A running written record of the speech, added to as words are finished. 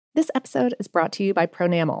This episode is brought to you by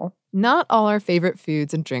Pronamel. Not all our favorite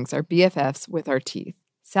foods and drinks are BFFs with our teeth.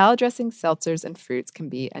 Salad dressings, seltzers, and fruits can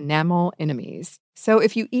be enamel enemies. So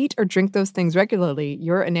if you eat or drink those things regularly,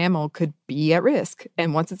 your enamel could be at risk.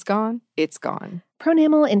 And once it's gone, it's gone.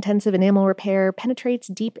 Pronamel Intensive Enamel Repair penetrates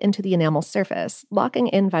deep into the enamel surface, locking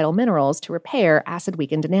in vital minerals to repair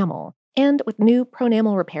acid-weakened enamel. And with new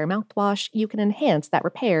Pronamel Repair mouthwash, you can enhance that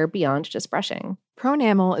repair beyond just brushing.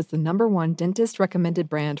 Pronamel is the #1 dentist-recommended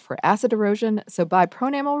brand for acid erosion, so buy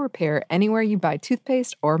Pronamel Repair anywhere you buy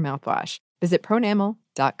toothpaste or mouthwash. Visit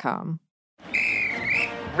pronamel.com.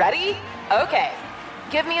 Ready? Okay.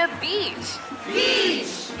 Give me a beach.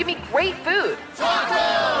 Beach! Give me great food.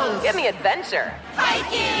 Tacos! Give me adventure.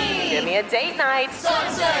 Hiking! Give me a date night.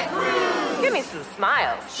 Sunset cruise! Give me some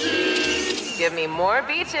smiles. Cheese! Give me more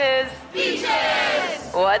beaches.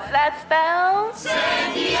 Beaches! What's that spell?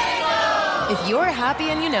 San Diego! If you're happy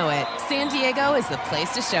and you know it, San Diego is the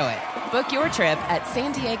place to show it. Book your trip at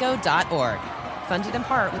sandiego.org. Funded in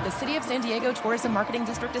part with the City of San Diego Tourism Marketing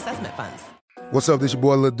District Assessment Funds. What's up, this your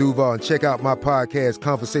boy Lil Duval, and check out my podcast,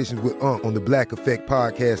 Conversations with Unc, on the Black Effect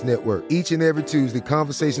Podcast Network. Each and every Tuesday,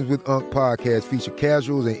 Conversations with Unc podcast feature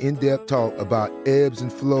casuals and in-depth talk about ebbs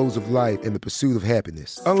and flows of life and the pursuit of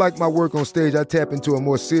happiness. Unlike my work on stage, I tap into a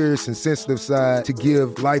more serious and sensitive side to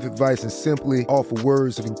give life advice and simply offer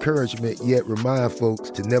words of encouragement, yet remind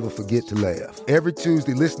folks to never forget to laugh. Every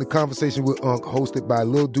Tuesday, listen to Conversation with Unc, hosted by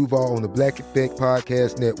Lil Duval on the Black Effect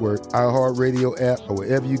Podcast Network, iHeartRadio app, or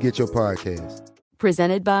wherever you get your podcasts.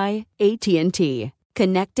 Presented by AT&T.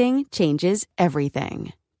 Connecting changes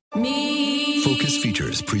everything. Focus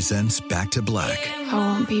Features presents Back to Black. I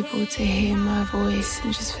want people to hear my voice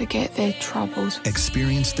and just forget their troubles.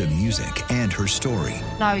 Experience the music and her story.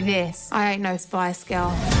 Know this. I ain't no Spice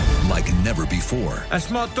Girl. Like never before.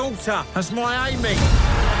 That's my daughter. That's my Amy.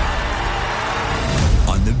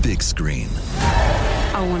 On the big screen.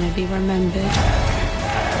 I want to be remembered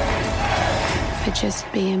for just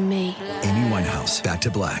being me. Amy Winehouse, Back to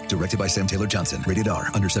Black, directed by Sam Taylor Johnson. Rated R,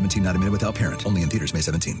 under 17, not a minute without parent. Only in theaters May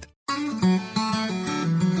 17th.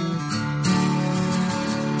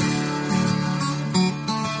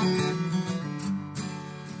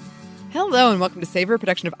 Hello and welcome to Savor, a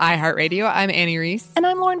production of iHeartRadio. I'm Annie Reese. And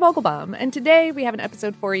I'm Lauren Vogelbaum, and today we have an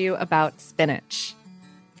episode for you about spinach.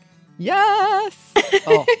 Yes!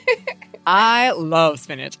 Oh, I love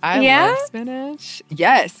spinach. I love spinach.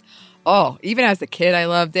 Yes. Oh, even as a kid, I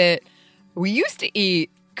loved it. We used to eat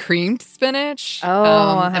creamed spinach.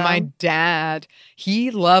 And my dad, he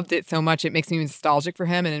loved it so much, it makes me nostalgic for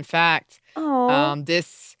him. And in fact,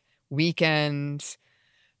 this weekend,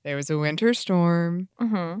 there was a winter storm.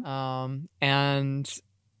 And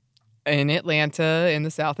in Atlanta, in the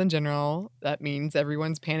South in general, that means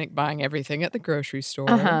everyone's panic buying everything at the grocery store.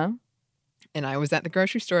 And I was at the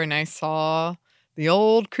grocery store and I saw the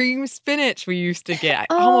old cream spinach we used to get.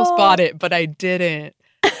 I almost bought it, but I didn't.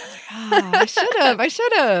 I should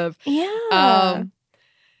have. Yeah.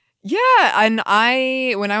 And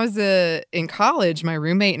when I was in college, my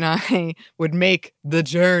roommate and I would make the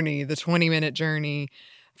 20-minute journey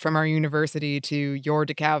from our university to your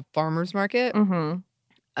DeKalb Farmers Market.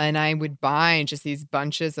 And I would buy just these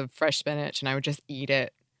bunches of fresh spinach and I would just eat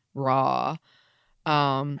it raw.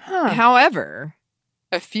 However,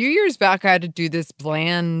 a few years back, I had to do this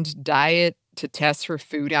bland diet to test for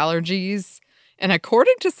food allergies. And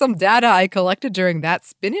according to some data I collected during that,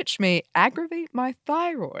 spinach may aggravate my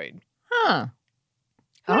thyroid. All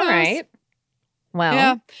right. Well.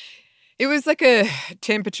 Yeah. It was like a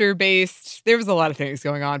temperature-based, there was a lot of things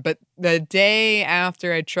going on. But the day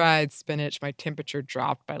after I tried spinach, my temperature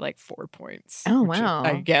dropped by like 4 points. Oh, wow.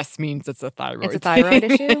 I guess means it's a thyroid It's a thyroid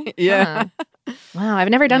issue? Yeah. Wow, I've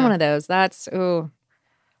never done one of those. That's,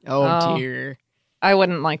 Oh, dear. I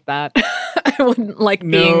wouldn't like that. I wouldn't like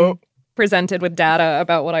being presented with data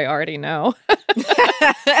about what I already know.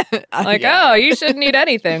 Oh, you shouldn't eat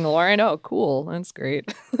anything, Lauren. Oh, cool. That's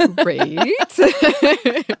great. Great.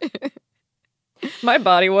 My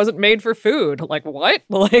body wasn't made for food. Like, what?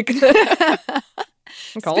 Like, spinach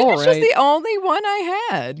was the only one I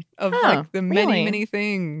had of like the many, many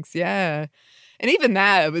things. Yeah. And even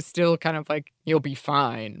that, it was still kind of like, you'll be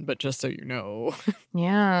fine, but just so you know.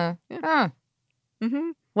 Yeah. Mm-hmm.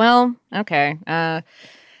 Well, okay. I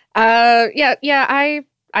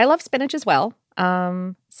love spinach as well.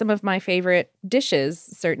 Some of my favorite dishes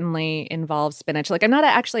certainly involve spinach. Like, I'm not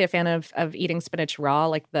actually a fan of eating spinach raw.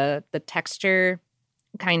 Like, the texture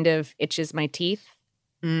kind of itches my teeth.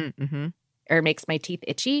 Mm-hmm. Or makes my teeth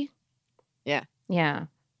itchy. Yeah. Yeah.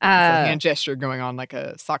 It's a hand gesture going on like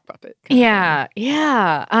a sock puppet. Yeah.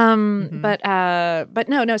 But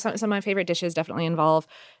no. Some of my favorite dishes definitely involve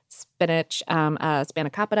spinach,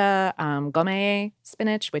 spanakopita, gome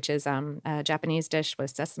spinach, which is a Japanese dish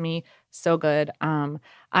with sesame. So good. I'm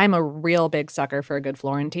a real big sucker for a good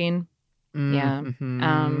Florentine. Yeah.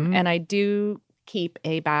 And I do keep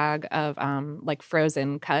a bag of like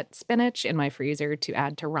frozen cut spinach in my freezer to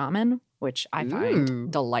add to ramen, which I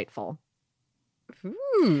find delightful.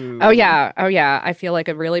 Ooh. Oh yeah. I feel like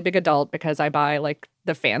a really big adult because I buy like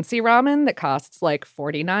the fancy ramen that costs like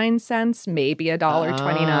 49 cents, maybe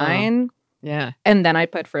 $1.29. Yeah. And then I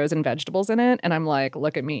put frozen vegetables in it and I'm like,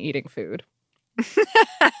 look at me eating food.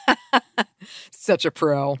 Such a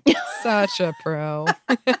pro. Such a pro.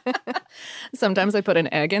 Sometimes I put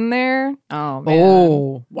an egg in there. Oh, man.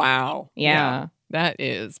 Oh, wow. Yeah. That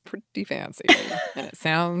is pretty fancy. And it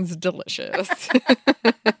sounds delicious.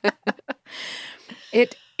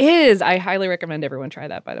 It is. I highly recommend everyone try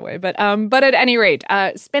that, by the way. But at any rate,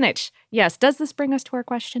 spinach. Yes. Does this bring us to our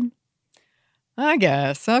question? I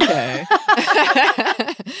guess. Okay.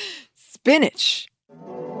 Spinach.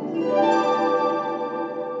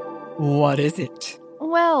 What is it?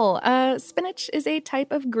 Well, spinach is a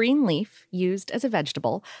type of green leaf used as a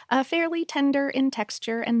vegetable, fairly tender in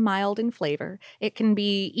texture and mild in flavor. It can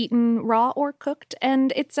be eaten raw or cooked,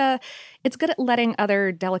 and it's good at letting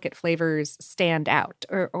other delicate flavors stand out,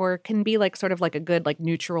 or can be like sort of like a good like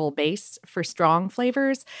neutral base for strong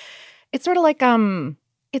flavors. It's sort of like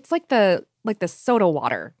it's like the soda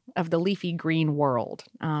water of the leafy green world.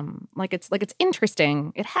 It's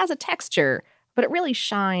interesting. It has a texture, but it really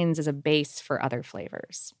shines as a base for other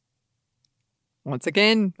flavors. Once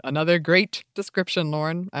again, another great description,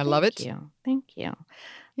 Lauren. I love it. Thank you.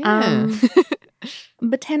 Yeah.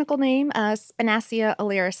 Botanical name, Spinacia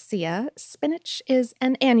oleracea. Spinach is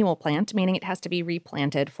an annual plant, meaning it has to be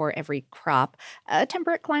replanted for every crop.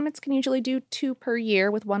 Temperate climates can usually do 2 per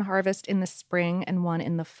year, with one harvest in the spring and one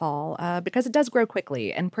in the fall, because it does grow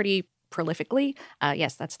quickly and pretty prolifically.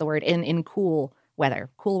 Yes, that's the word, in cool weather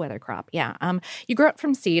crop. Yeah. You grow it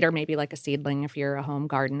from seed or maybe like a seedling if you're a home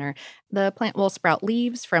gardener. The plant will sprout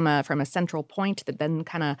leaves from a central point that then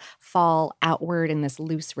kind of fall outward in this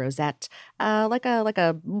loose rosette, like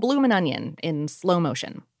a bloomin' onion in slow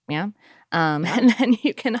motion. Yeah. And then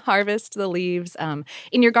you can harvest the leaves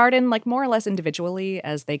in your garden, like more or less individually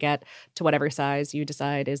as they get to whatever size you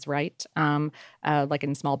decide is right, like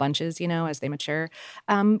in small bunches, as they mature.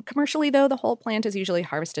 Commercially, though, the whole plant is usually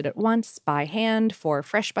harvested at once by hand for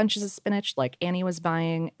fresh bunches of spinach like Annie was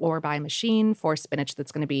buying, or by machine for spinach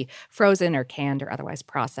that's going to be frozen or canned or otherwise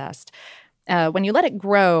processed. When you let it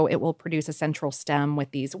grow, it will produce a central stem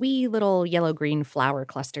with these wee little yellow-green flower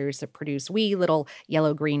clusters that produce wee little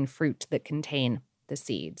yellow-green fruit that contain the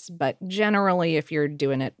seeds. But generally, if you're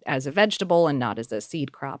doing it as a vegetable and not as a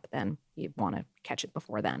seed crop, then you want to catch it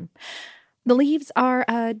before then. The leaves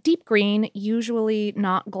are deep green, usually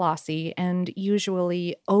not glossy, and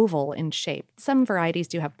usually oval in shape. Some varieties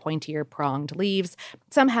do have pointier, pronged leaves.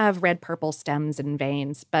 Some have red-purple stems and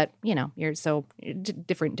veins, but, you're so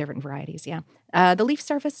different varieties, yeah. The leaf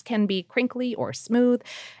surface can be crinkly or smooth,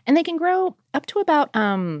 and they can grow up to about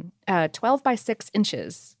 12 by 6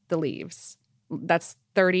 inches, the leaves. That's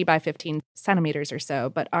 30 by 15 centimeters or so,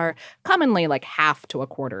 but are commonly like half to a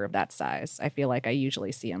quarter of that size. I feel like I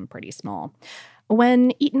usually see them pretty small.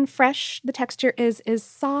 When eaten fresh, the texture is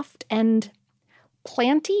soft and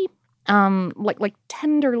planty, like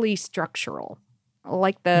tenderly structural,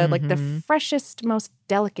 like the freshest, most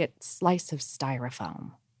delicate slice of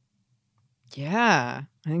styrofoam. Yeah.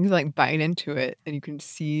 I think you like bite into it and you can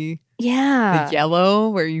see the yellow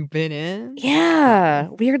where you've been in. Yeah.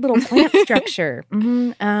 Weird little plant structure.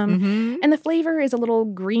 And the flavor is a little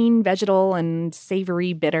green vegetal and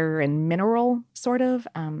savory, bitter, and mineral, sort of.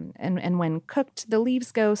 And when cooked, the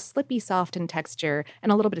leaves go slippy soft in texture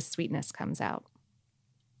and a little bit of sweetness comes out.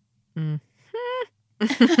 And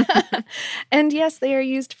yes, they are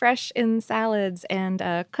used fresh in salads and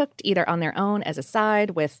cooked either on their own as a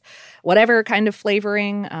side with whatever kind of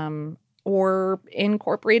flavoring, or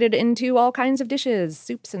incorporated into all kinds of dishes,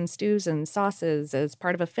 soups and stews and sauces as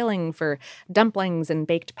part of a filling for dumplings and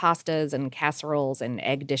baked pastas and casseroles and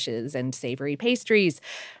egg dishes and savory pastries.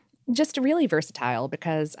 Just really versatile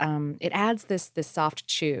because it adds this soft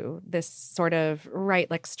chew, this sort of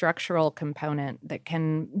like structural component that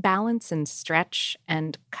can balance and stretch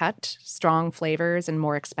and cut strong flavors and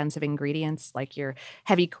more expensive ingredients like your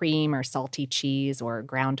heavy cream or salty cheese or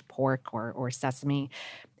ground pork or sesame,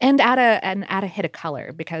 and add a hit of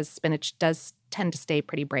color because spinach does tend to stay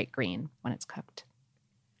pretty bright green when it's cooked.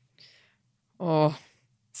 Oh,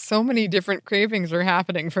 so many different cravings are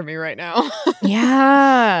happening for me right now.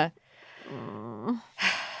 Yeah.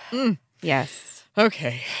 Yes.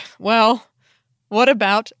 Okay. Well, What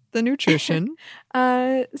about the nutrition?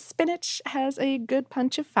 Spinach has a good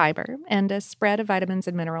punch of fiber and a spread of vitamins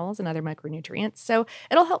and minerals and other micronutrients. So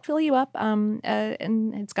it'll help fill you up. And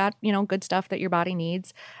it's got, good stuff that your body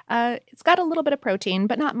needs. It's got a little bit of protein,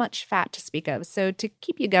 but not much fat to speak of. So to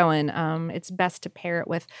keep you going, it's best to pair it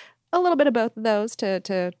with a little bit of both of those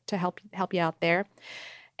to help you out there.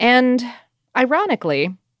 And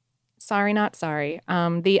ironically, sorry, not sorry.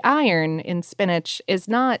 The iron in spinach is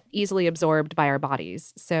not easily absorbed by our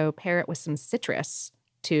bodies. So pair it with some citrus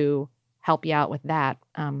to help you out with that.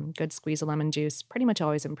 Good squeeze of lemon juice pretty much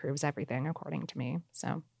always improves everything, according to me.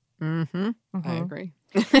 So, I agree.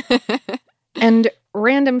 And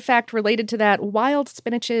random fact related to that, wild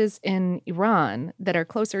spinaches in Iran that are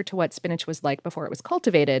closer to what spinach was like before it was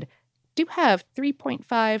cultivated do have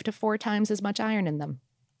 3.5 to 4 times as much iron in them.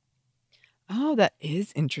 Oh, that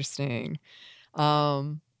is interesting.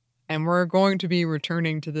 And we're going to be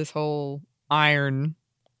returning to this whole iron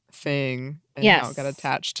thing and how it got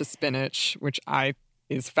attached to spinach, which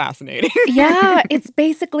is fascinating. Yeah, it's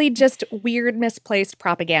basically just weird, misplaced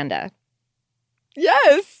propaganda.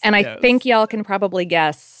 Yes. And I think y'all can probably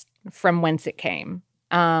guess from whence it came.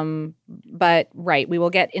 But right, we will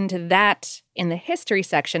get into that in the history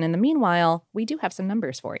section. In the meanwhile, we do have some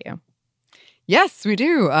numbers for you. Yes, we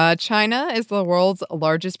do. China is the world's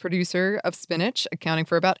largest producer of spinach, accounting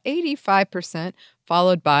for about 85%,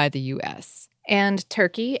 followed by the U.S. And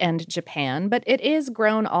Turkey and Japan, but it is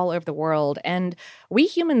grown all over the world, and we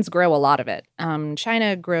humans grow a lot of it.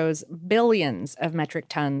 China grows billions of metric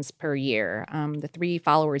tons per year. The 3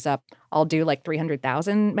 followers up all do like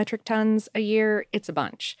 300,000 metric tons a year. It's a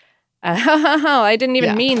bunch. I didn't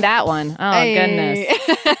even mean that one. Oh, goodness.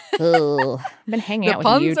 I've been hanging out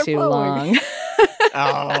with you too long.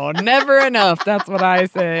 Oh, never enough. That's what I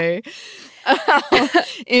say.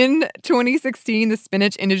 In 2016, the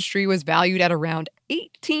spinach industry was valued at around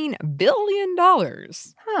 $18 billion.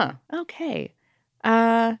 Huh. Okay.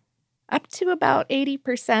 Up to about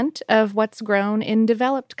 80% of what's grown in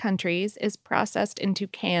developed countries is processed into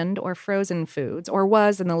canned or frozen foods, or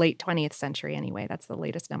was in the late 20th century anyway. That's the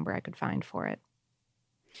latest number I could find for it.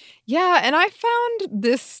 Yeah, and I found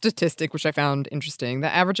this statistic, which I found interesting.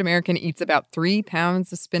 The average American eats about 3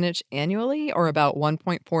 pounds of spinach annually, or about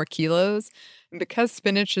 1.4 kilos. And because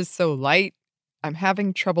spinach is so light, I'm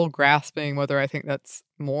having trouble grasping whether I think that's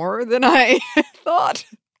more than I thought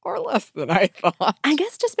or less than I thought. I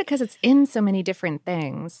guess just because it's in so many different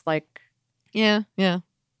things. Yeah.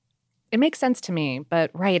 It makes sense to me. But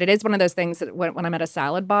right, it is one of those things that when I'm at a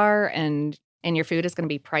salad bar and your food is going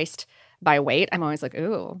to be priced by weight, I'm always like,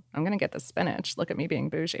 ooh, I'm going to get the spinach. Look at me being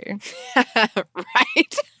bougie.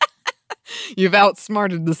 Right. You've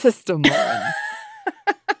outsmarted the system,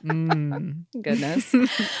 Lauren. Goodness.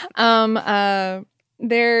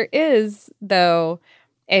 There is, though,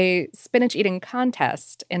 a spinach eating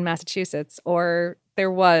contest in Massachusetts, or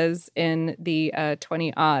there was in the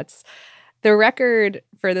 20-aughts. The record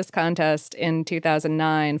for this contest in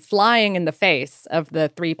 2009, flying in the face of the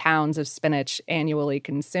 3 pounds of spinach annually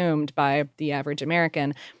consumed by the average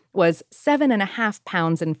American, was 7.5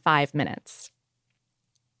 pounds in 5 minutes.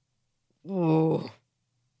 Ooh.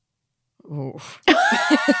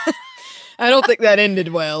 I don't think that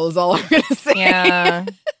ended well, is all I'm going to say. Yeah.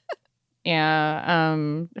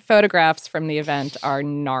 Photographs from the event are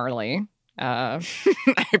gnarly. I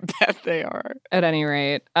bet they are. At any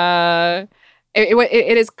rate,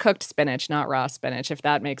 it is cooked spinach, not raw spinach, if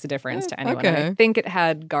that makes a difference to anyone. Okay. I think it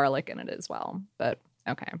had garlic in it as well, but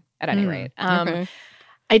okay. At any rate. Okay.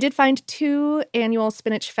 I did find 2 annual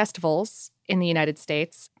spinach festivals in the United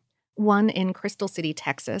States, one in Crystal City,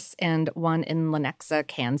 Texas, and one in Lenexa,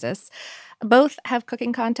 Kansas. Both have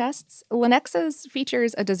cooking contests. Lenexa's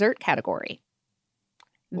features a dessert category.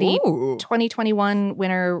 The 2021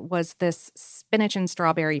 winner was this spinach and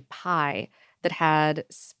strawberry pie that had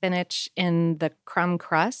spinach in the crumb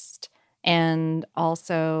crust and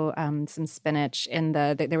also some spinach in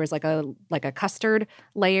there was like a custard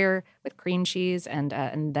layer with cream cheese and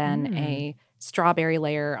then a strawberry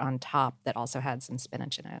layer on top that also had some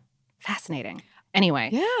spinach in it. Fascinating. Anyway.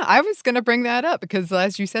 Yeah, I was going to bring that up because,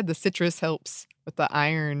 as you said, the citrus helps with the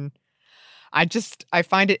iron. I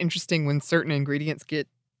find it interesting when certain ingredients get,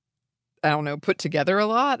 put together a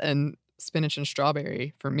lot. And spinach and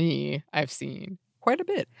strawberry, for me, I've seen quite a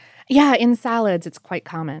bit. Yeah, in salads, it's quite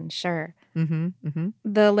common, sure. Mm-hmm.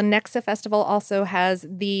 The Lenexa Festival also has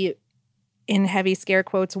the, in heavy scare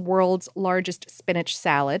quotes, world's largest spinach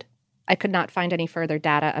salad. I could not find any further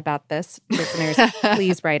data about this. Listeners,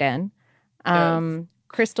 please write in. Yes.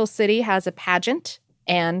 Crystal City has a pageant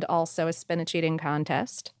and also a spinach eating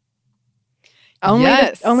contest.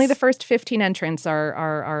 Only the first 15 entrants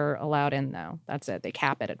are allowed in, though. That's it. They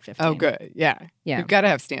cap it at 15. Oh, good. Yeah. You've got to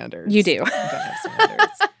have standards. You do. You've got to have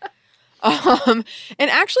standards. And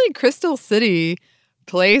actually, Crystal City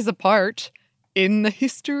plays a part in the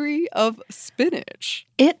history of spinach.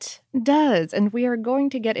 It does. And we are going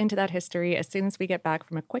to get into that history as soon as we get back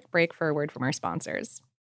from a quick break for a word from our sponsors.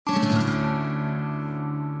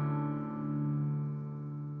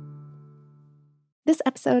 This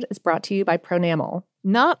episode is brought to you by Pronamel.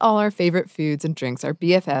 Not all our favorite foods and drinks are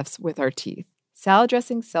BFFs with our teeth. Salad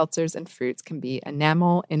dressings, seltzers, and fruits can be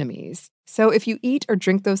enamel enemies. So if you eat or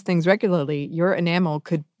drink those things regularly, your enamel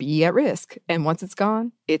could be at risk. And once it's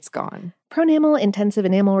gone, it's gone. Pronamel Intensive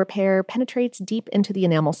Enamel Repair penetrates deep into the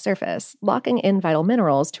enamel surface, locking in vital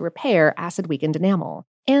minerals to repair acid-weakened enamel.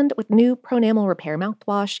 And with new Pronamel Repair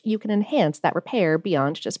mouthwash, you can enhance that repair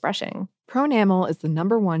beyond just brushing. Pronamel is the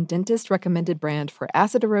 #1 dentist-recommended brand for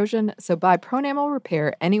acid erosion, so buy Pronamel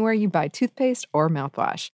Repair anywhere you buy toothpaste or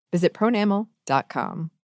mouthwash. Visit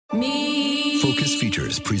pronamel.com. Focus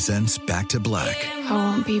Features presents Back to Black. I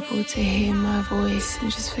want people to hear my voice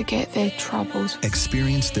and just forget their troubles.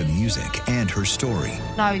 Experience the music and her story.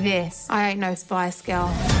 Know this. I ain't no Spice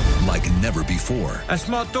Girl. Like never before. That's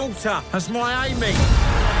my daughter. That's my Amy.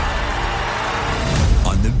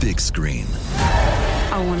 On the big screen.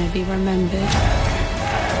 I want to be remembered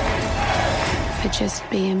for just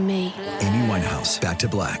being me. Amy Winehouse, Back to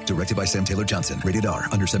Black, directed by Sam Taylor Johnson. Rated R,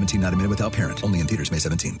 under 17, not a minute without parent. Only in theaters May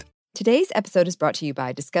 17th. Today's episode is brought to you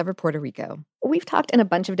by Discover Puerto Rico. We've talked in a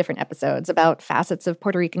bunch of different episodes about facets of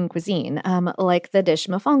Puerto Rican cuisine, like the dish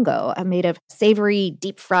mofongo, made of savory,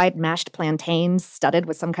 deep-fried mashed plantains studded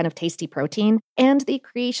with some kind of tasty protein, and the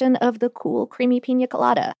creation of the cool, creamy pina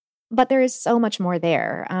colada. But there is so much more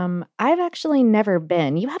there. I've actually never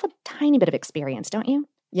been. You have a tiny bit of experience, don't you?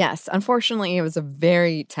 Yes, unfortunately, it was a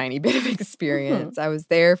very tiny bit of experience. I was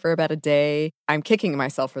there for about a day. I'm kicking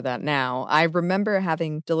myself for that now. I remember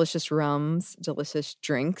having delicious rums, delicious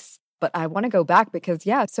drinks, but I want to go back because,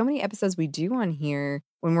 so many episodes we do on here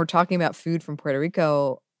when we're talking about food from Puerto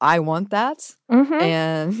Rico, I want that.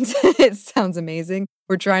 And it sounds amazing.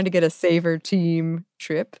 We're trying to get a Savor team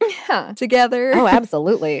trip together. Oh,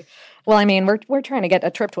 absolutely. Well, I mean, we're trying to get a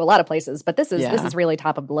trip to a lot of places, but this is really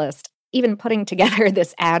top of the list. Even putting together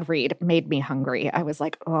this ad read made me hungry. I was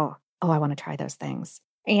like, oh, I want to try those things.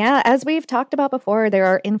 Yeah, as we've talked about before, there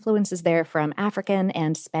are influences there from African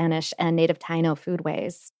and Spanish and native Taino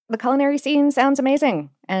foodways. The culinary scene sounds amazing,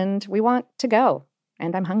 and we want to go.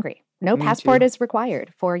 And I'm hungry. No passport is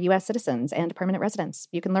required for U.S. citizens and permanent residents.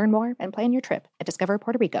 You can learn more and plan your trip at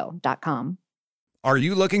discoverpuertorico.com. Are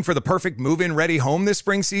you looking for the perfect move-in ready home this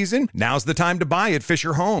spring season? Now's the time to buy at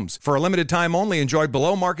Fisher Homes. For a limited time only, enjoy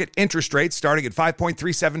below-market interest rates starting at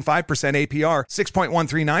 5.375% APR,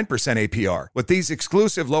 6.139% APR. With these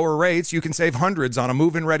exclusive lower rates, you can save hundreds on a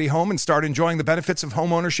move-in ready home and start enjoying the benefits of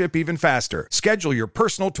home ownership even faster. Schedule your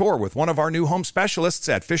personal tour with one of our new home specialists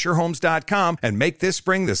at FisherHomes.com and make this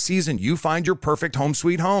spring the season you find your perfect home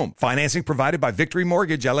sweet home. Financing provided by Victory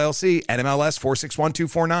Mortgage, LLC, NMLS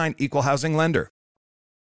 461249, Equal Housing Lender.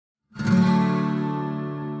 And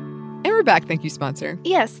we're back. Thank you, sponsor.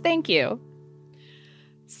 Yes, thank you.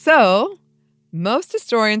 So, most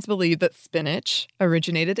historians believe that spinach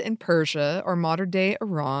originated in Persia or modern-day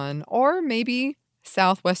Iran, or maybe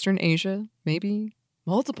southwestern Asia, maybe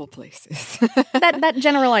multiple places. that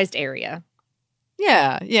generalized area.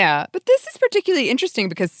 Yeah. But this is particularly interesting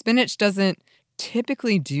because spinach doesn't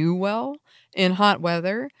typically do well in hot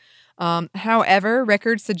weather. However,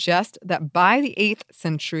 records suggest that by the 8th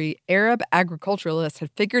century, Arab agriculturalists had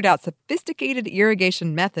figured out sophisticated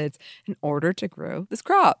irrigation methods in order to grow this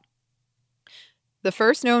crop. The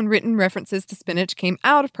first known written references to spinach came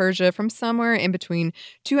out of Persia from somewhere in between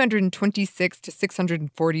 226 to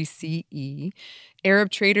 640 CE. Arab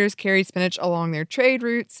traders carried spinach along their trade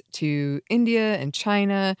routes to India and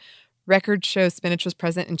China. Records show spinach was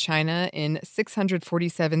present in China in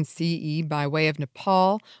 647 CE by way of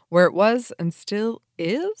Nepal, where it was and still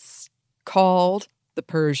is called the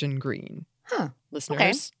Persian green.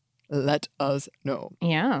 Listeners, let us know.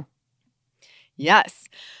 Yeah. Yes.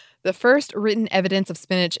 The first written evidence of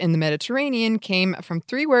spinach in the Mediterranean came from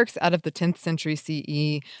 3 works out of the 10th century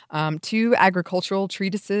CE, 2 agricultural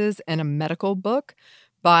treatises and a medical book.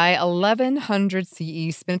 By 1100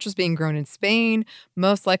 CE, spinach was being grown in Spain,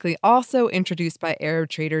 most likely also introduced by Arab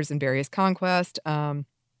traders in various conquests. One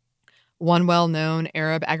well-known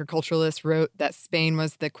Arab agriculturalist wrote that Spain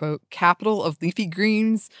was the, quote, capital of leafy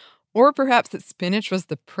greens, or perhaps that spinach was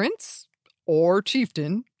the prince or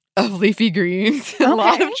chieftain of leafy greens. Okay. A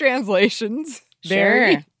lot of translations.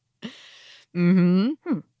 Sure.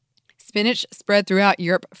 Spinach spread throughout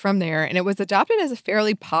Europe from there, and it was adopted as a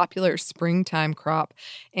fairly popular springtime crop,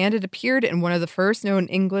 and it appeared in one of the first known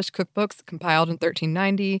English cookbooks compiled in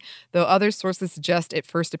 1390, though other sources suggest it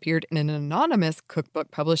first appeared in an anonymous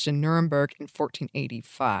cookbook published in Nuremberg in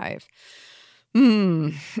 1485.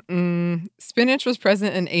 Spinach was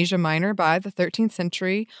present in Asia Minor by the 13th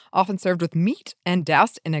century, often served with meat and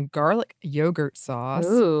doused in a garlic yogurt sauce.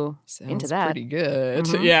 Ooh, sounds into that. Pretty good.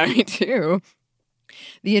 Mm-hmm. Yeah, me too.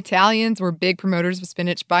 The Italians were big promoters of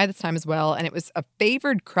spinach by this time as well, and it was a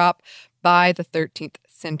favored crop by the 13th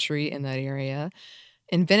century in that area.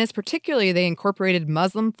 In Venice particularly, they incorporated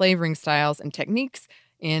Muslim flavoring styles and techniques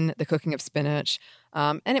in the cooking of spinach,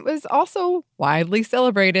 and it was also widely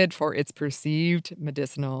celebrated for its perceived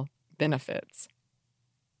medicinal benefits.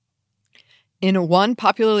 In one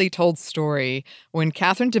popularly told story, when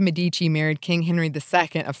Catherine de' Medici married King Henry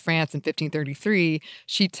II of France in 1533,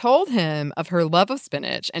 she told him of her love of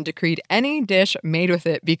spinach and decreed any dish made with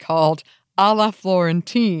it be called a la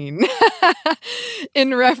Florentine,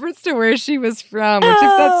 in reference to where she was from, which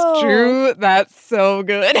if that's true, that's so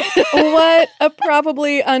good. What a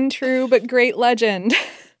probably untrue but great legend.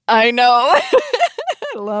 I know.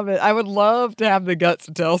 I love it. I would love to have the guts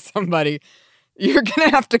to tell somebody, you're going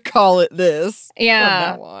to have to call it this.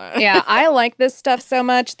 Yeah. Yeah. I like this stuff so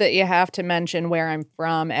much that you have to mention where I'm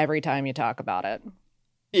from every time you talk about it.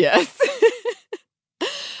 Yes.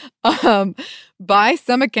 By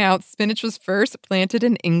some accounts, spinach was first planted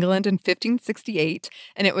in England in 1568,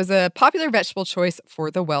 and it was a popular vegetable choice for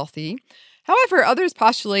the wealthy. However, others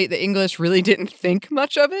postulate the English really didn't think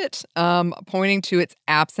much of it, pointing to its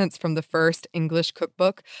absence from the first English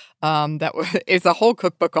cookbook. It's a whole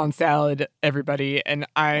cookbook on salad, everybody, and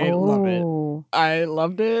I love it. I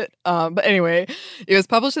loved it. But anyway, it was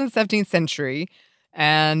published in the 17th century,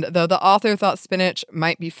 and though the author thought spinach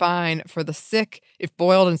might be fine for the sick if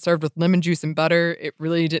boiled and served with lemon juice and butter, it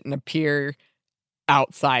really didn't appear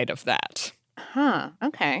outside of that. Huh,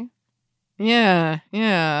 okay. Yeah.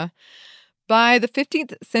 By the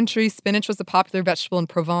 15th century, spinach was a popular vegetable in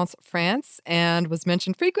Provence, France, and was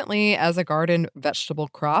mentioned frequently as a garden vegetable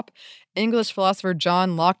crop. English philosopher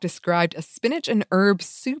John Locke described a spinach and herb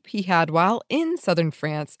soup he had while in southern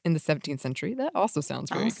France in the 17th century. That also sounds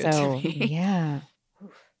very good to me. Yeah.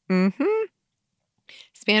 Mm-hmm.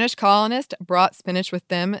 Spanish colonists brought spinach with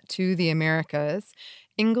them to the Americas.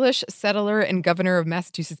 English settler and governor of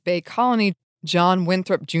Massachusetts Bay Colony, John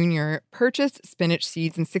Winthrop Jr., purchased spinach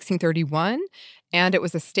seeds in 1631, and it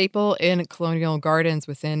was a staple in colonial gardens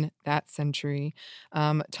within that century.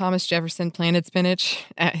 Thomas Jefferson planted spinach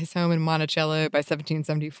at his home in Monticello by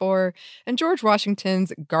 1774, and George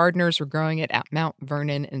Washington's gardeners were growing it at Mount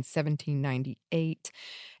Vernon in 1798.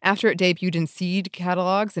 After it debuted in seed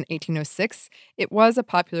catalogs in 1806, it was a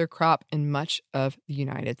popular crop in much of the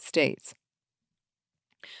United States.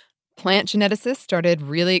 Plant geneticists started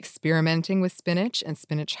really experimenting with spinach and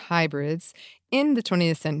spinach hybrids in the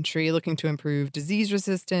 20th century, looking to improve disease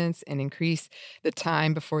resistance and increase the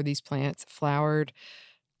time before these plants flowered.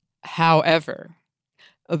 However,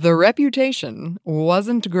 the reputation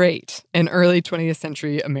wasn't great in early 20th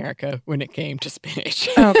century America when it came to spinach.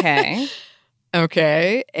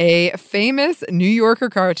 Okay, a famous New Yorker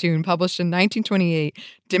cartoon published in 1928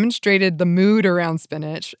 demonstrated the mood around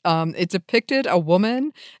spinach. It depicted a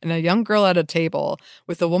woman and a young girl at a table,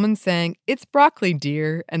 with the woman saying, "It's broccoli,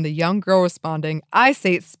 dear," and the young girl responding, "I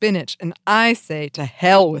say it's spinach, and I say to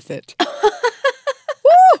hell with it."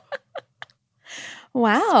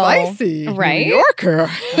 Wow. Spicy. Right? New Yorker.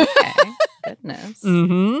 Okay. Goodness.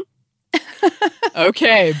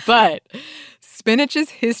 Okay, but spinach's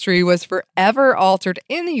history was forever altered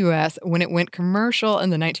in the U.S. when it went commercial in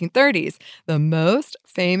the 1930s. The most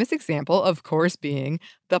famous example, of course, being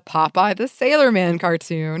the Popeye the Sailor Man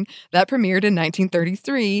cartoon that premiered in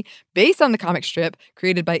 1933, based on the comic strip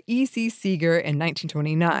created by E.C. Seeger in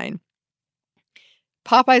 1929.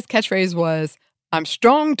 Popeye's catchphrase was, "I'm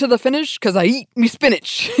strong to the finish because I eat me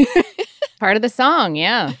spinach." Part of the song,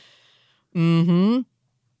 yeah.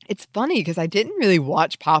 It's funny because I didn't really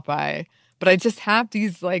watch Popeye, but I just have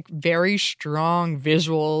these like very strong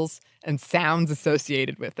visuals and sounds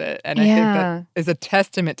associated with it. And I think that is a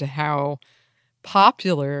testament to how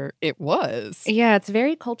popular it was. Yeah, it's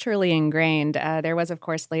very culturally ingrained. There was, of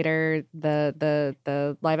course, later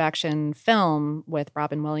the live action film with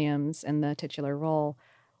Robin Williams in the titular role.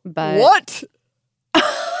 But what?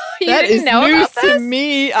 That is news to this?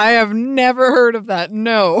 me. I have never heard of that.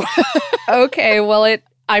 No. Okay, well,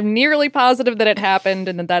 I'm nearly positive that it happened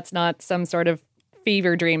and that that's not some sort of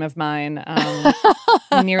fever dream of mine.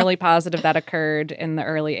 Nearly positive that occurred in the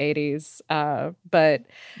early 80s. But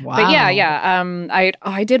yeah.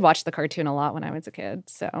 I did watch the cartoon a lot when I was a kid.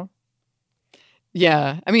 So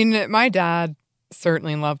yeah, I mean, my dad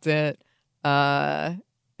certainly loved it, and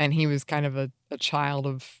he was kind of a child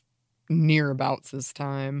of near about his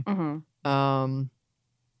time. Mm-hmm.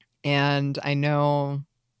 And I know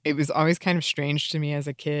it was always kind of strange to me as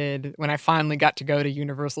a kid when I finally got to go to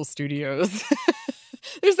Universal Studios.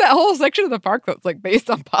 There's that whole section of the park that's like based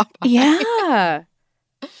on Popeye. Yeah.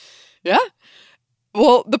 Yeah.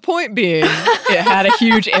 Well, the point being, it had a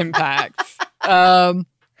huge impact. And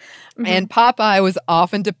Popeye was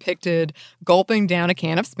often depicted gulping down a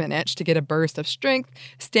can of spinach to get a burst of strength,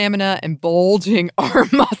 stamina, and bulging arm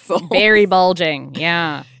muscles. Very bulging,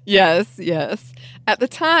 yeah. Yes. At the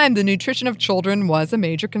time, the nutrition of children was a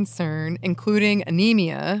major concern, including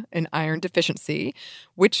anemia and iron deficiency,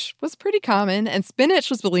 which was pretty common, and spinach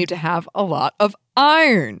was believed to have a lot of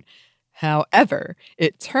iron. However,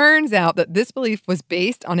 it turns out that this belief was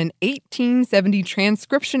based on an 1870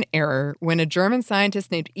 transcription error when a German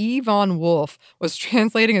scientist named E. von Wolf was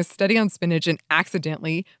translating a study on spinach and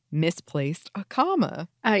accidentally misplaced a comma.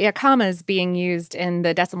 Commas being used in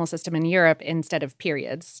the decimal system in Europe instead of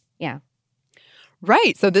periods. Yeah.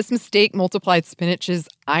 Right. So this mistake multiplied spinach's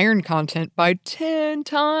iron content by 10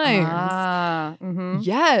 times.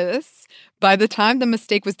 Yes. By the time the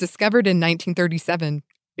mistake was discovered in 1937,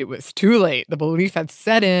 it was too late. The belief had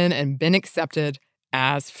set in and been accepted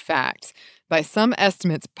as fact. By some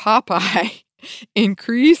estimates, Popeye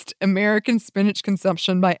increased American spinach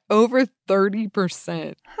consumption by over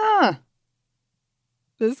 30%. Huh.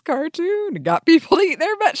 This cartoon got people to eat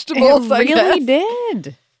their vegetables. It really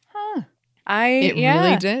did. Huh. It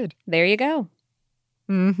really did. There you go.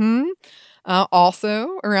 Mm-hmm.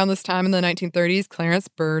 Also, around this time in the 1930s, Clarence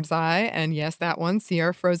Birdseye, and yes, that one, see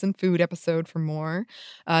our frozen food episode for more,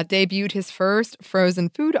 debuted his first frozen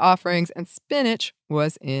food offerings, and spinach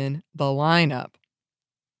was in the lineup.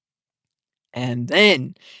 And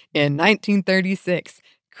then, in 1936,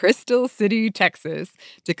 Crystal City, Texas,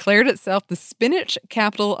 declared itself the spinach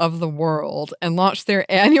capital of the world and launched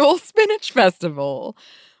their annual Spinach Festival.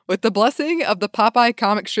 With the blessing of the Popeye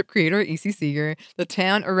comic strip creator, E.C. Seeger, the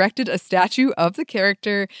town erected a statue of the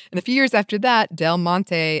character, and a few years after that, Del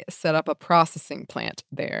Monte set up a processing plant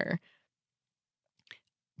there.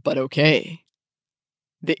 But okay,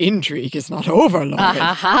 the intrigue is not over,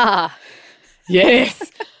 Lauren.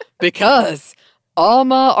 Yes, because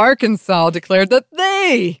Alma, Arkansas declared that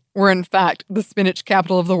they were, in fact, the spinach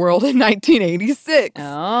capital of the world in 1986.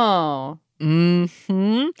 Oh.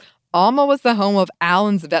 Mm-hmm. Alma was the home of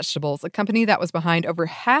Allen's Vegetables, a company that was behind over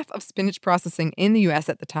half of spinach processing in the U.S.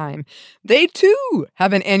 at the time. They, too,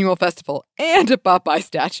 have an annual festival and a Popeye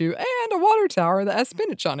statue and a water tower that has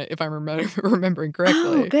spinach on it, if I'm remembering correctly.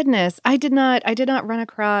 Oh, goodness. I did not run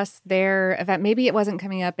across their event. Maybe it wasn't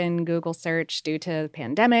coming up in Google search due to the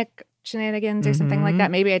pandemic shenanigans or something like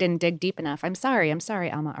that. Maybe I didn't dig deep enough. I'm sorry,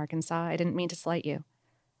 Alma, Arkansas. I didn't mean to slight you.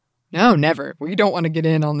 No, never. We don't want to get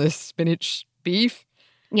in on this spinach beef.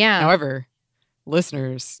 Yeah. However,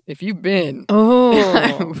 listeners, if you've been,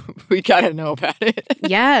 we gotta know about it.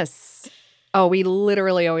 Yes. Oh, we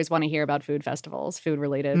literally always want to hear about food festivals,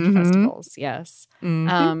 food-related festivals. Yes.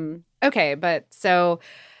 Okay, but so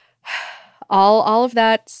all of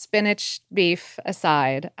that spinach beef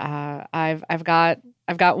aside, I've got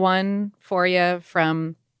one for you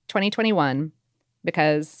from 2021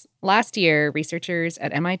 because last year researchers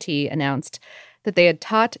at MIT announced that they had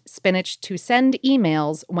taught spinach to send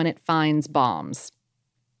emails when it finds bombs.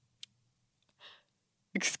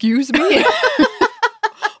 Excuse me?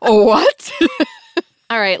 What?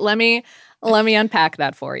 All right, let me unpack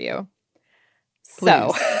that for you.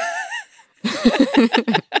 Please.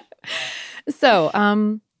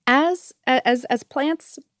 As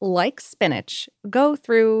plants like spinach go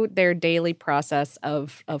through their daily process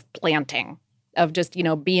of planting, of just,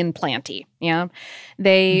 being planty,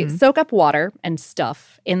 they soak up water and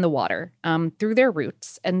stuff in the water through their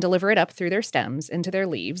roots and deliver it up through their stems into their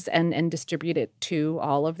leaves and distribute it to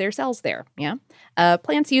all of their cells there,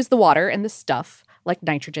 plants use the water and the stuff, like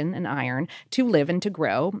nitrogen and iron, to live and to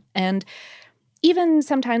grow, and even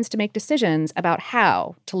sometimes to make decisions about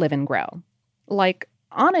how to live and grow. Like,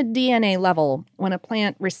 on a DNA level, when a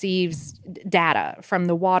plant receives data from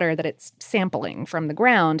the water that it's sampling from the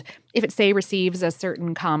ground, if it, say, receives a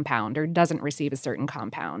certain compound or doesn't receive a certain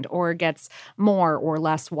compound or gets more or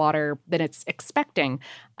less water than it's expecting,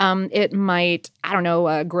 it might,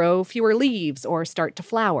 grow fewer leaves or start to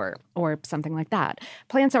flower or something like that.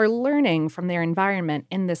 Plants are learning from their environment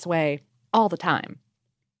in this way all the time.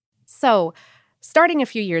 So, starting a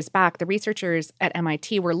few years back, the researchers at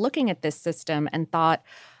MIT were looking at this system and thought,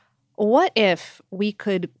 what if we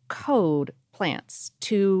could code plants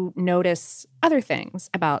to notice other things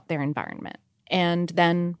about their environment and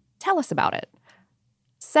then tell us about it?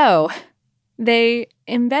 So they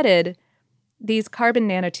embedded these carbon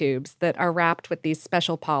nanotubes that are wrapped with these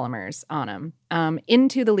special polymers on them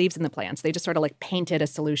into the leaves and the plants. They just sort of like painted a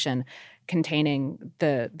solution containing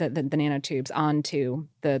the nanotubes onto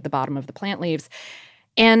the bottom of the plant leaves.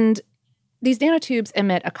 And these nanotubes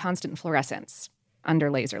emit a constant fluorescence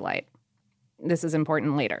under laser light. This is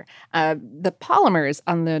important later. The polymers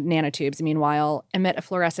on the nanotubes, meanwhile, emit a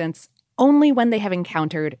fluorescence only when they have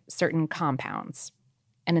encountered certain compounds.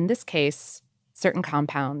 And in this case, certain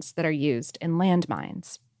compounds that are used in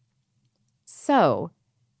landmines. So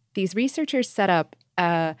these researchers set up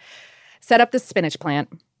the spinach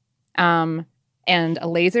plant and a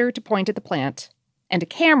laser to point at the plant and a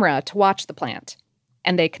camera to watch the plant.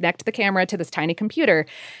 And they connect the camera to this tiny computer.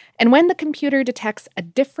 And when the computer detects a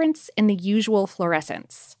difference in the usual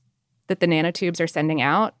fluorescence that the nanotubes are sending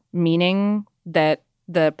out, meaning that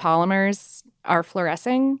the polymers are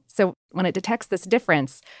fluorescing, so when it detects this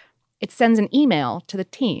difference, it sends an email to the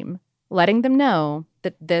team letting them know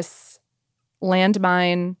that this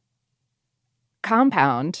landmine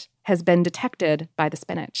compound has been detected by the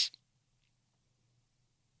spinach.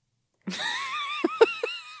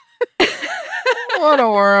 What a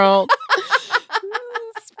world.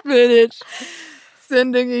 Spinach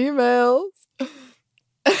sending emails.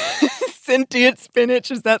 Sentient spinach,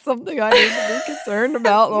 is that something I need to be concerned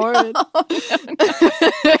about, Lauren?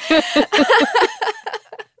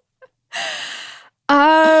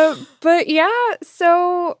 But yeah,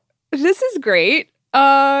 so this is great.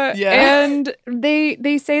 And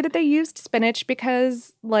they say that they used spinach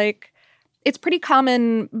because, like, it's pretty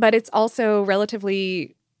common, but it's also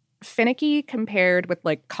relatively finicky compared with,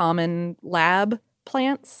 like, common lab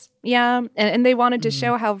plants. Yeah. And they wanted to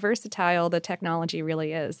show how versatile the technology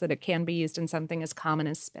really is, that it can be used in something as common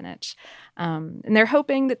as spinach. And they're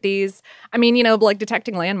hoping that these, I mean, you know, like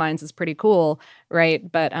detecting landmines is pretty cool,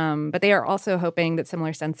 right? But they are also hoping that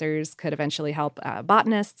similar sensors could eventually help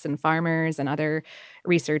botanists and farmers and other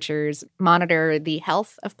researchers monitor the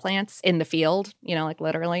health of plants in the field, you know, like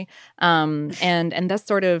literally, and thus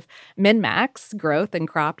sort of min-max growth and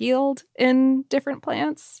crop yield in different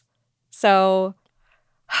plants. So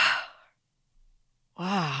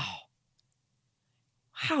Wow,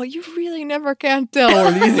 you really never can tell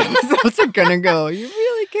where these episodes are going to go. You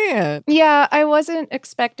really can't. Yeah, I wasn't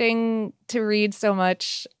expecting to read so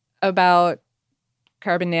much about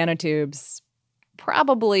carbon nanotubes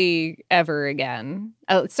probably ever again.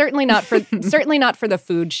 Certainly not for the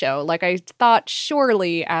food show. Like, I thought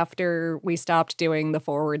surely after we stopped doing the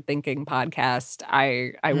Forward Thinking podcast,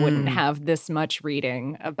 I wouldn't have this much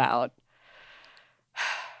reading about.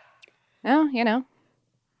 Oh, you know.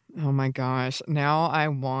 Oh my gosh. Now I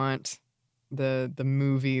want the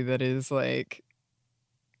movie that is like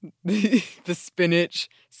the spinach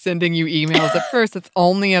sending you emails. At first it's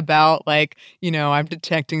only about, like, you know, I'm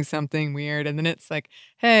detecting something weird, and then it's like,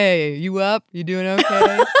 hey, you up? You doing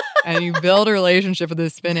okay? And you build a relationship with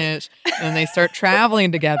the spinach, and they start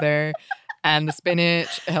traveling together, and the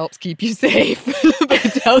spinach helps keep you safe by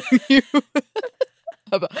telling you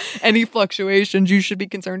about any fluctuations you should be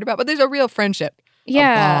concerned about. But there's a real friendship.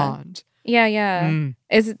 Yeah. A bond. Yeah.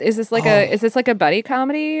 Is this like a buddy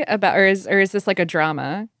comedy about, or is this like a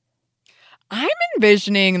drama? I'm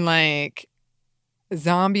envisioning like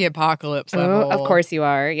zombie apocalypse level. Oh, of course you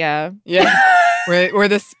are. Yeah. Yeah. where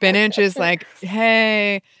the spinach is like,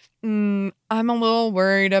 hey, I'm a little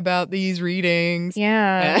worried about these readings.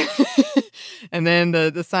 Yeah. And then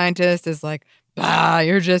the scientist is like, bah,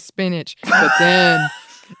 you're just spinach. But then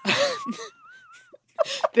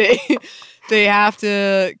they have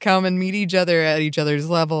to come and meet each other at each other's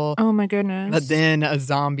level. Oh my goodness. But then a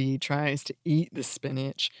zombie tries to eat the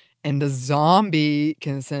spinach, and the zombie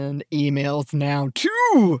can send emails now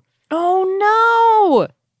too. Oh no.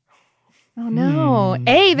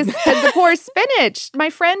 A, the poor spinach. My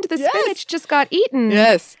friend, the spinach just got eaten.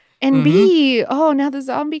 Yes. And B, now the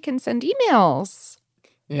zombie can send emails.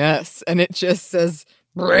 Yes. And it just says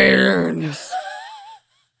brains.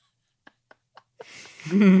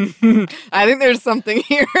 I think there's something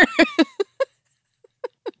here.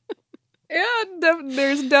 Yeah,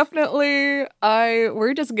 there's definitely.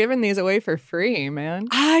 We're just giving these away for free, man.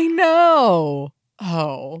 I know.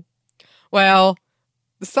 Oh, well,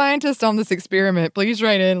 the scientist on this experiment, please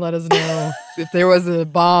write in and let us know if there was a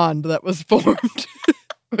bond that was formed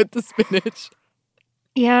with the spinach.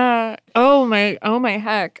 Yeah. Oh my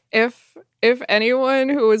heck. If if anyone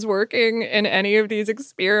who is working in any of these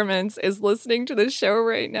experiments is listening to the show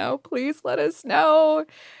right now, please let us know.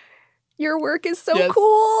 Your work is so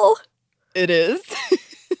cool. It is.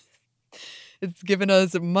 It's given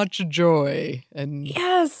us much joy and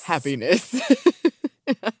happiness.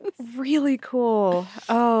 Really cool.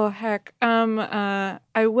 Oh, heck. I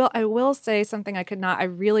will say something I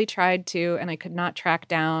really tried to, and I could not track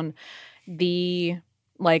down the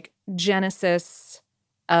genesis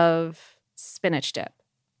of spinach dip.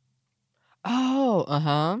 Oh,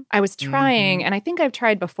 I was trying, and I think I've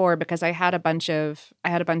tried before because I had a bunch of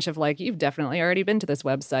you've definitely already been to this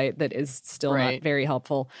website that is still not very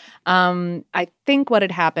helpful. I think what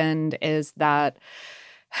had happened is that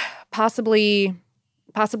possibly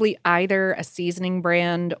either a seasoning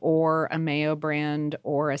brand or a mayo brand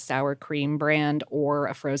or a sour cream brand or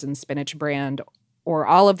a frozen spinach brand or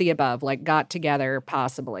all of the above got together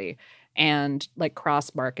possibly and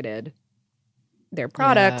cross-marketed their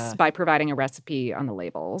products by providing a recipe on the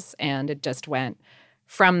labels. And it just went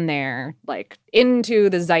from there, into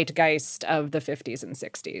the zeitgeist of the 50s and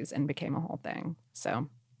 60s and became a whole thing. So,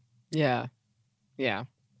 yeah.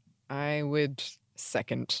 I would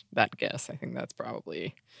second that guess. I think that's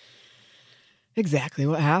probably exactly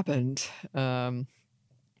what happened.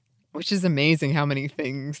 Which is amazing how many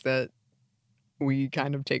things that we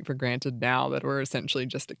kind of take for granted now that we're essentially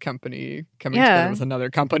just a company coming together with another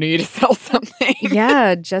company to sell something.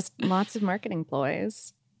 Yeah, just lots of marketing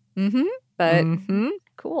ploys. But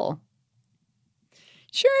cool.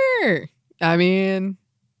 Sure. I mean,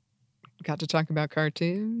 got to talk about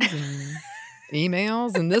cartoons and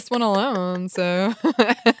emails and this one alone, so.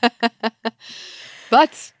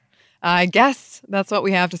 But I guess that's what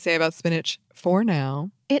we have to say about spinach for now.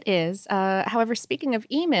 It is. However, speaking of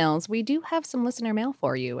emails, we do have some listener mail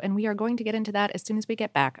for you, and we are going to get into that as soon as we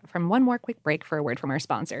get back from one more quick break for a word from our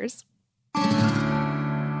sponsors.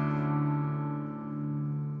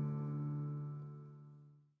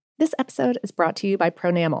 This episode is brought to you by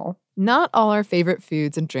Pronamel. Not all our favorite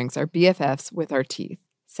foods and drinks are BFFs with our teeth.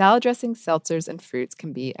 Salad dressings, seltzers, and fruits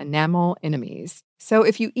can be enamel enemies. So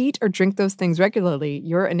if you eat or drink those things regularly,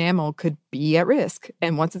 your enamel could be at risk.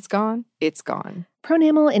 And once it's gone, it's gone.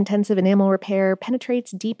 Pronamel Intensive Enamel Repair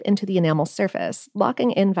penetrates deep into the enamel surface,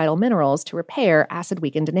 locking in vital minerals to repair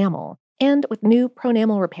acid-weakened enamel. And with new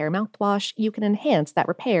Pronamel Repair mouthwash, you can enhance that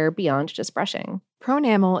repair beyond just brushing.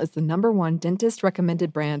 Pronamel is the #1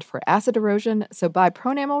 dentist-recommended brand for acid erosion, so buy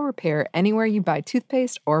Pronamel Repair anywhere you buy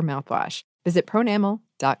toothpaste or mouthwash. Visit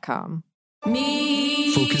pronamel.com.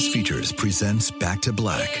 Focus Features presents Back to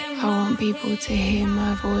Black. I want people to hear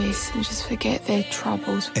my voice and just forget their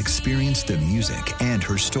troubles. Experience the music and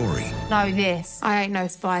her story. Know this. I ain't no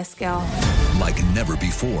Spice Girl. Like never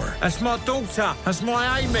before. That's my daughter. That's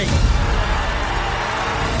my Amy.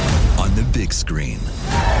 On the big screen.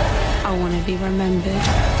 I want to be remembered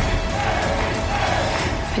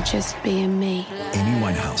for just being me. Amy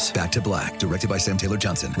Winehouse, Back to Black, directed by Sam Taylor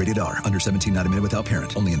Johnson. Rated R, under 17, not a minute without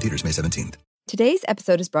parent. Only in theaters May 17th. Today's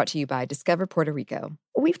episode is brought to you by Discover Puerto Rico.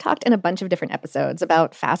 We've talked in a bunch of different episodes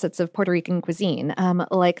about facets of Puerto Rican cuisine,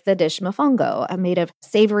 like the dish mofongo, made of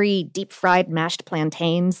savory, deep-fried mashed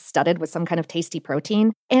plantains studded with some kind of tasty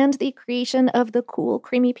protein, and the creation of the cool,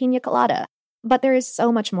 creamy pina colada. But there is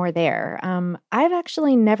so much more there. I've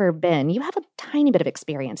actually never been. You have a tiny bit of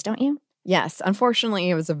experience, don't you? Yes,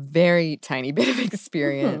 unfortunately, it was a very tiny bit of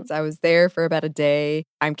experience. I was there for about a day.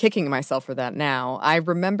 I'm kicking myself for that now. I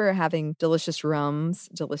remember having delicious rums,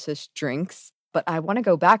 delicious drinks, but I want to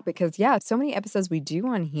go back because, so many episodes we do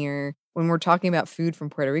on here when we're talking about food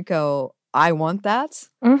from Puerto Rico, I want that.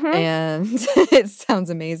 And it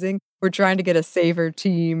sounds amazing. We're trying to get a Savor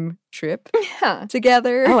team trip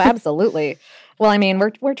together. Oh, absolutely. Well, I mean,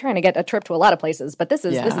 we're trying to get a trip to a lot of places, but this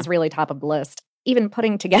is really top of the list. Even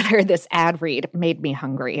putting together this ad read made me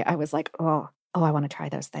hungry. I was like, oh, I want to try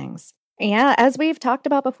those things. Yeah, as we've talked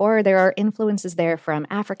about before, there are influences there from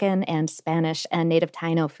African and Spanish and native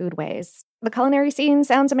Taino foodways. The culinary scene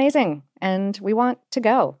sounds amazing, and we want to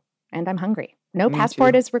go. And I'm hungry. No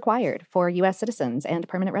passport is required for U.S. citizens and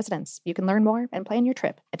permanent residents. You can learn more and plan your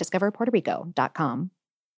trip at discoverpuertorico.com.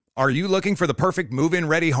 Are you looking for the perfect move-in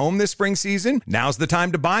ready home this spring season? Now's the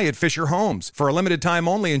time to buy at Fisher Homes. For a limited time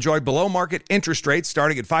only, enjoy below-market interest rates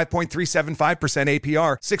starting at 5.375%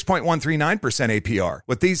 APR, 6.139% APR.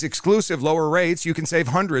 With these exclusive lower rates, you can save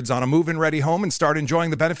hundreds on a move-in ready home and start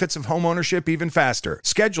enjoying the benefits of home ownership even faster.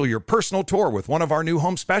 Schedule your personal tour with one of our new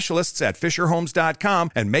home specialists at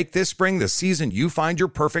FisherHomes.com and make this spring the season you find your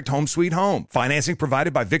perfect home sweet home. Financing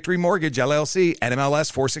provided by Victory Mortgage, LLC,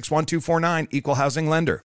 NMLS 461249, Equal Housing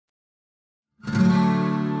Lender.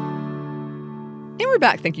 And we're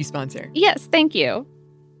back. Thank you, sponsor. Yes, thank you.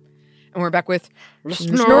 And we're back with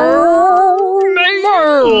Popeyes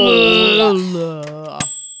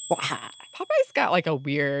got like a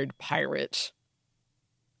weird pirate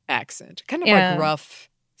accent. Kind of like rough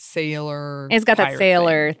sailor. It's got that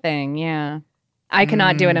sailor thing. Yeah. I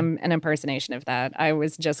cannot do an impersonation of that. I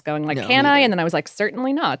was just going like, can I? And then I was like,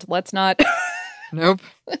 certainly not. Let's not. Nope.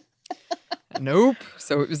 Nope.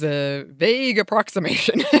 So it was a vague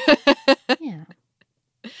approximation. Yeah.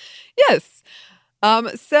 Yes.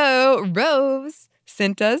 So Rose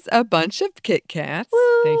sent us a bunch of Kit Kats.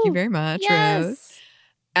 Woo! Thank you very much, Rose.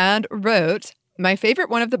 And wrote, my favorite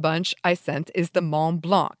one of the bunch I sent is the Mont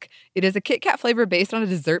Blanc. It is a Kit Kat flavor based on a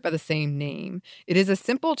dessert by the same name. It is a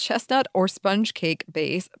simple chestnut or sponge cake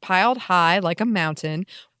base piled high like a mountain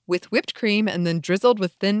with whipped cream and then drizzled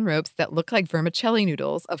with thin ropes that look like vermicelli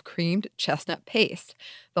noodles of creamed chestnut paste.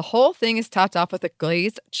 The whole thing is topped off with a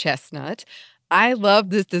glazed chestnut. I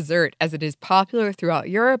love this dessert as it is popular throughout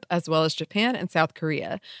Europe as well as Japan and South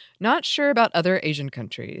Korea. Not sure about other Asian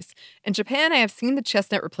countries. In Japan, I have seen the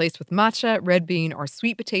chestnut replaced with matcha, red bean, or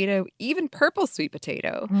sweet potato, even purple sweet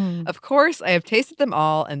potato. Of course, I have tasted them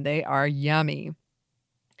all and they are yummy.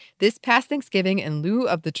 This past Thanksgiving, in lieu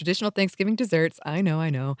of the traditional Thanksgiving desserts, I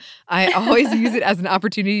know, I always use it as an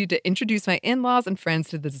opportunity to introduce my in-laws and friends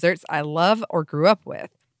to the desserts I love or grew up with.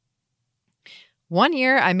 One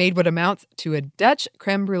year, I made what amounts to a Dutch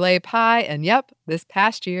creme brulee pie, and yep, this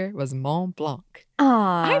past year was Mont Blanc.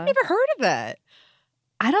 I've never heard of that.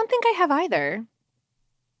 I don't think I have either.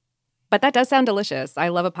 But that does sound delicious. I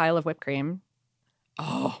love a pile of whipped cream.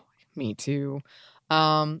 Oh, me too.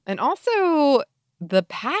 And also, the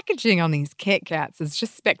packaging on these Kit Kats is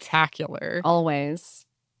just spectacular. Always.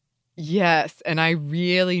 Yes, and I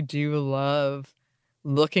really do love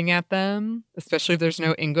looking at them, especially if there's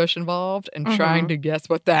no English involved, and trying to guess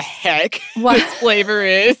what the heck this flavor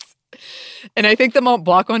is. And I think the Mont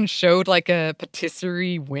Blanc one showed like a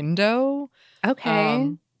patisserie window. Okay.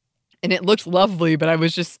 And it looked lovely, but I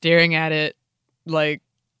was just staring at it like,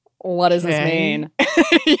 what does this mean?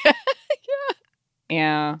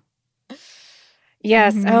 Yeah.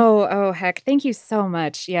 Yes. Oh, heck. Thank you so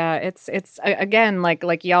much. Yeah. It's again,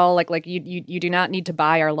 like y'all, like you do not need to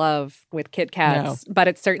buy our love with Kit Kats, but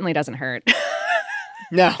it certainly doesn't hurt.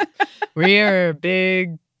 No, we are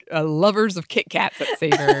big lovers of Kit Kats at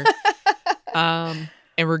Savor. And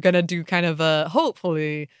we're going to do kind of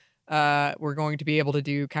hopefully, we're going to be able to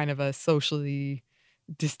do kind of a socially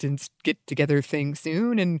distanced get together thing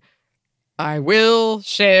soon. And I will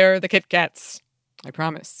share the Kit Kats. I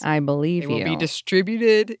promise. I believe you. They will be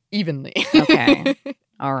distributed evenly. Okay.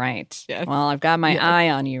 All right. Yes. Well, I've got my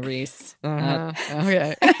eye on you, Reese.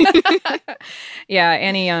 Okay. Yeah,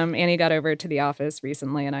 Annie got over to the office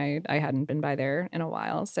recently, and I hadn't been by there in a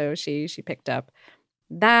while, so she picked up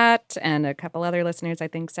that, and a couple other listeners I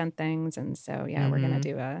think sent things, and so yeah, we're gonna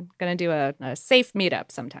do a safe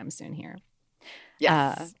meetup sometime soon here.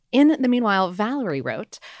 Yes. In the meanwhile, Valerie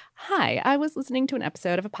wrote, hi, I was listening to an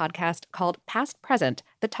episode of a podcast called Past Present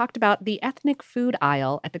that talked about the ethnic food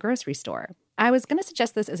aisle at the grocery store. I was going to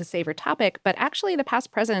suggest this as a Savor topic, but actually the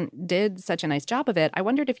Past Present did such a nice job of it, I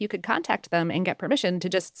wondered if you could contact them and get permission to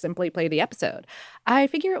just simply play the episode. I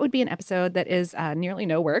figure it would be an episode that is nearly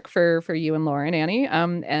no work for you and Lauren, Annie,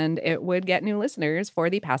 and it would get new listeners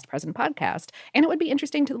for the Past Present podcast, and it would be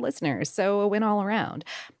interesting to the listeners, so a win all around.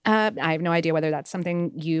 I have no idea whether that's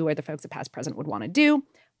something you or the folks at Past Present would want to do.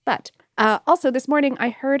 But also this morning, I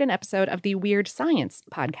heard an episode of the Weird Science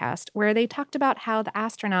podcast where they talked about how the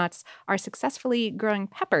astronauts are successfully growing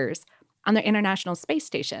peppers on the International Space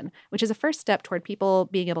Station, which is a first step toward people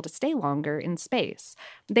being able to stay longer in space.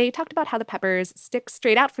 They talked about how the peppers stick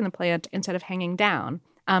straight out from the plant instead of hanging down,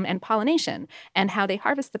 and pollination, and how they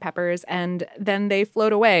harvest the peppers and then they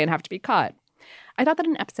float away and have to be caught. I thought that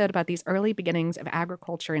an episode about these early beginnings of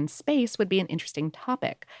agriculture in space would be an interesting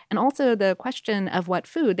topic, and also the question of what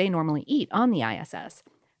food they normally eat on the ISS.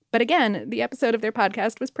 But again, the episode of their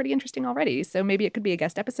podcast was pretty interesting already, so maybe it could be a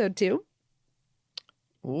guest episode too.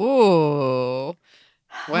 Ooh.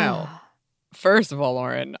 Well, first of all,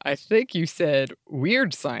 Lauren, I think you said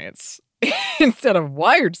Weird Science instead of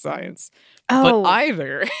Wired Science. Oh, but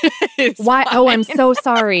either is why? fine. Oh, I'm so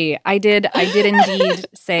sorry. I did indeed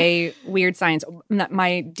say Weird Science.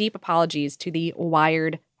 My deep apologies to the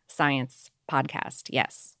Wired Science podcast.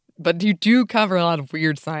 Yes, but you do cover a lot of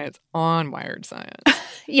weird science on Wired Science.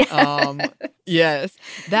 Yeah. Yes.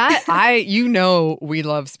 That we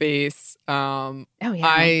love space. Oh yeah.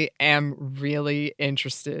 I am really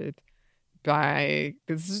interested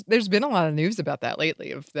because there's been a lot of news about that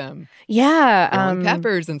lately of them. Yeah. Growing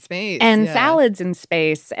peppers in space. And salads in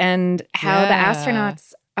space, and how the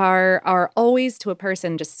astronauts are always, to a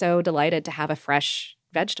person, just so delighted to have a fresh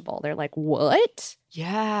vegetable. They're like, what?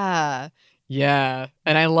 Yeah. Yeah.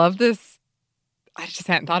 And I love this. I just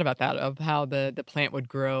hadn't thought about that, of how the plant would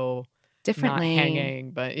grow differently. Not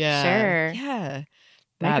hanging, but Sure. Yeah.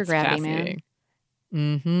 That's Microgravity, fascinating.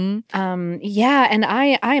 man. Yeah. And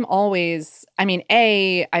I'm always, I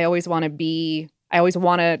always want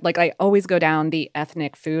to, like, I always go down the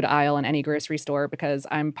ethnic food aisle in any grocery store because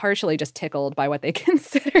I'm partially just tickled by what they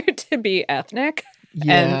consider to be ethnic.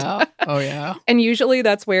 Yeah. Yeah. And usually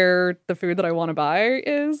that's where the food that I want to buy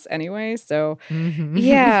is anyway. So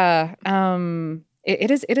yeah,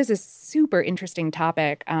 it is a super interesting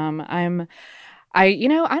topic. I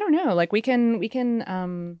don't know, like we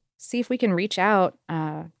can see if we can reach out,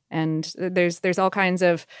 and there's all kinds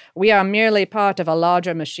of, we are merely part of a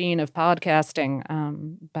larger machine of podcasting.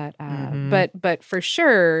 But for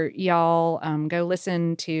sure, y'all go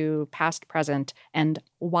listen to Past, Present, and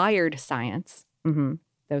Wired Science.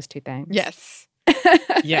 Those two things. Yes.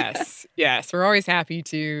 Yes. We're always happy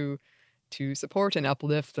to support and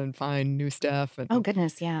uplift and find new stuff. And oh,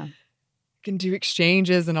 goodness, yeah. Can do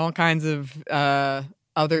exchanges and all kinds of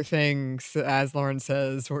other things. As Lauren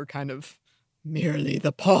says, we're kind of merely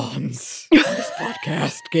the pawns in this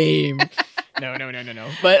podcast game. No.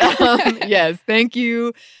 But yes, thank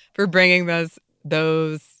you for bringing those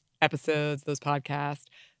episodes, those podcasts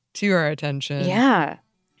to our attention. Yeah.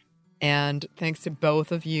 And thanks to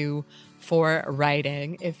both of you for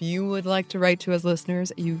writing. If you would like to write to us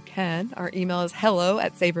listeners, you can. Our email is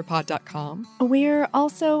hello@savorpod.com. We're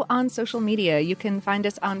also on social media. You can find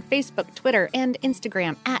us on Facebook, Twitter, and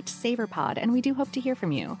Instagram @SavorPod, and we do hope to hear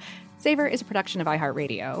from you. Savor is a production of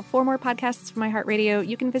iHeartRadio. For more podcasts from iHeartRadio,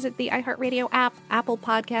 you can visit the iHeartRadio app, Apple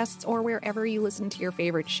Podcasts, or wherever you listen to your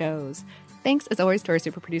favorite shows. Thanks, as always, to our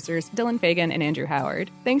super producers, Dylan Fagan and Andrew Howard.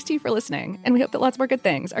 Thanks to you for listening, and we hope that lots more good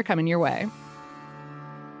things are coming your way.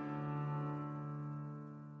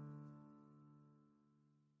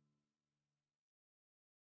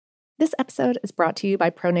 This episode is brought to you by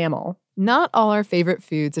Pronamel. Not all our favorite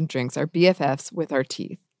foods and drinks are BFFs with our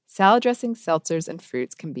teeth. Salad dressings, seltzers, and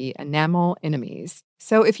fruits can be enamel enemies.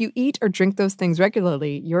 So if you eat or drink those things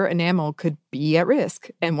regularly, your enamel could be at risk.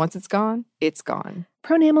 And once it's gone, it's gone.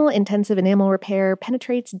 Pronamel Intensive Enamel Repair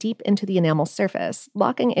penetrates deep into the enamel surface,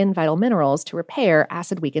 locking in vital minerals to repair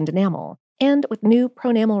acid-weakened enamel. And with new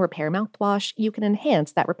Pronamel Repair mouthwash, you can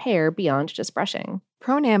enhance that repair beyond just brushing.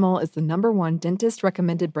 Pronamel is the #1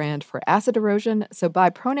 dentist-recommended brand for acid erosion, so buy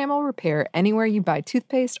Pronamel Repair anywhere you buy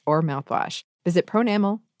toothpaste or mouthwash. Visit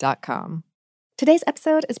pronamel.com. Today's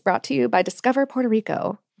episode is brought to you by Discover Puerto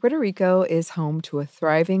Rico. Puerto Rico is home to a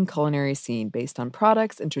thriving culinary scene based on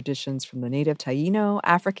products and traditions from the native Taíno,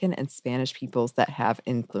 African, and Spanish peoples that have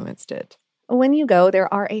influenced it. When you go,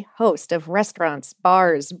 there are a host of restaurants,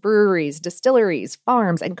 bars, breweries, distilleries,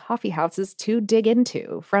 farms, and coffee houses to dig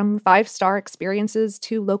into, from 5-star experiences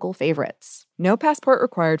to local favorites. No passport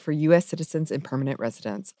required for U.S. citizens and permanent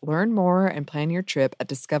residents. Learn more and plan your trip at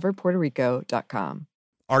discoverpuertorico.com.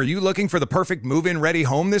 Are you looking for the perfect move-in ready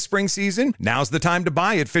home this spring season? Now's the time to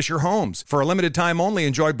buy at Fisher Homes. For a limited time only,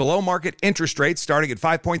 enjoy below-market interest rates starting at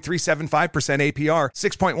 5.375% APR,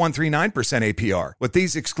 6.139% APR. With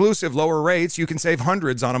these exclusive lower rates, you can save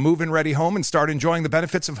hundreds on a move-in ready home and start enjoying the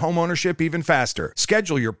benefits of homeownership even faster.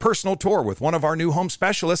 Schedule your personal tour with one of our new home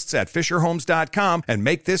specialists at FisherHomes.com and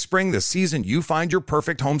make this spring the season you find your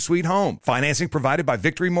perfect home sweet home. Financing provided by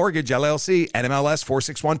Victory Mortgage, LLC, NMLS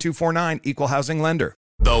 461249, Equal Housing Lender.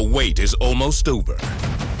 The wait is almost over.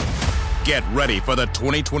 Get ready for the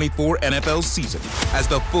 2024 NFL season as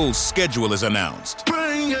the full schedule is announced.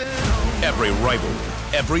 Every rivalry,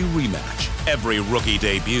 every rematch, every rookie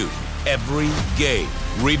debut, every game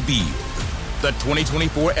revealed. The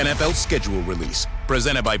 2024 NFL schedule release,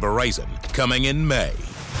 presented by Verizon, coming in May.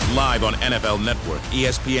 Live on NFL Network,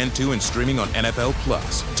 ESPN2, and streaming on NFL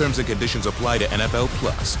Plus. Terms and conditions apply to NFL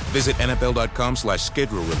Plus. Visit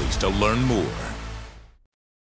NFL.com/schedule release to learn more.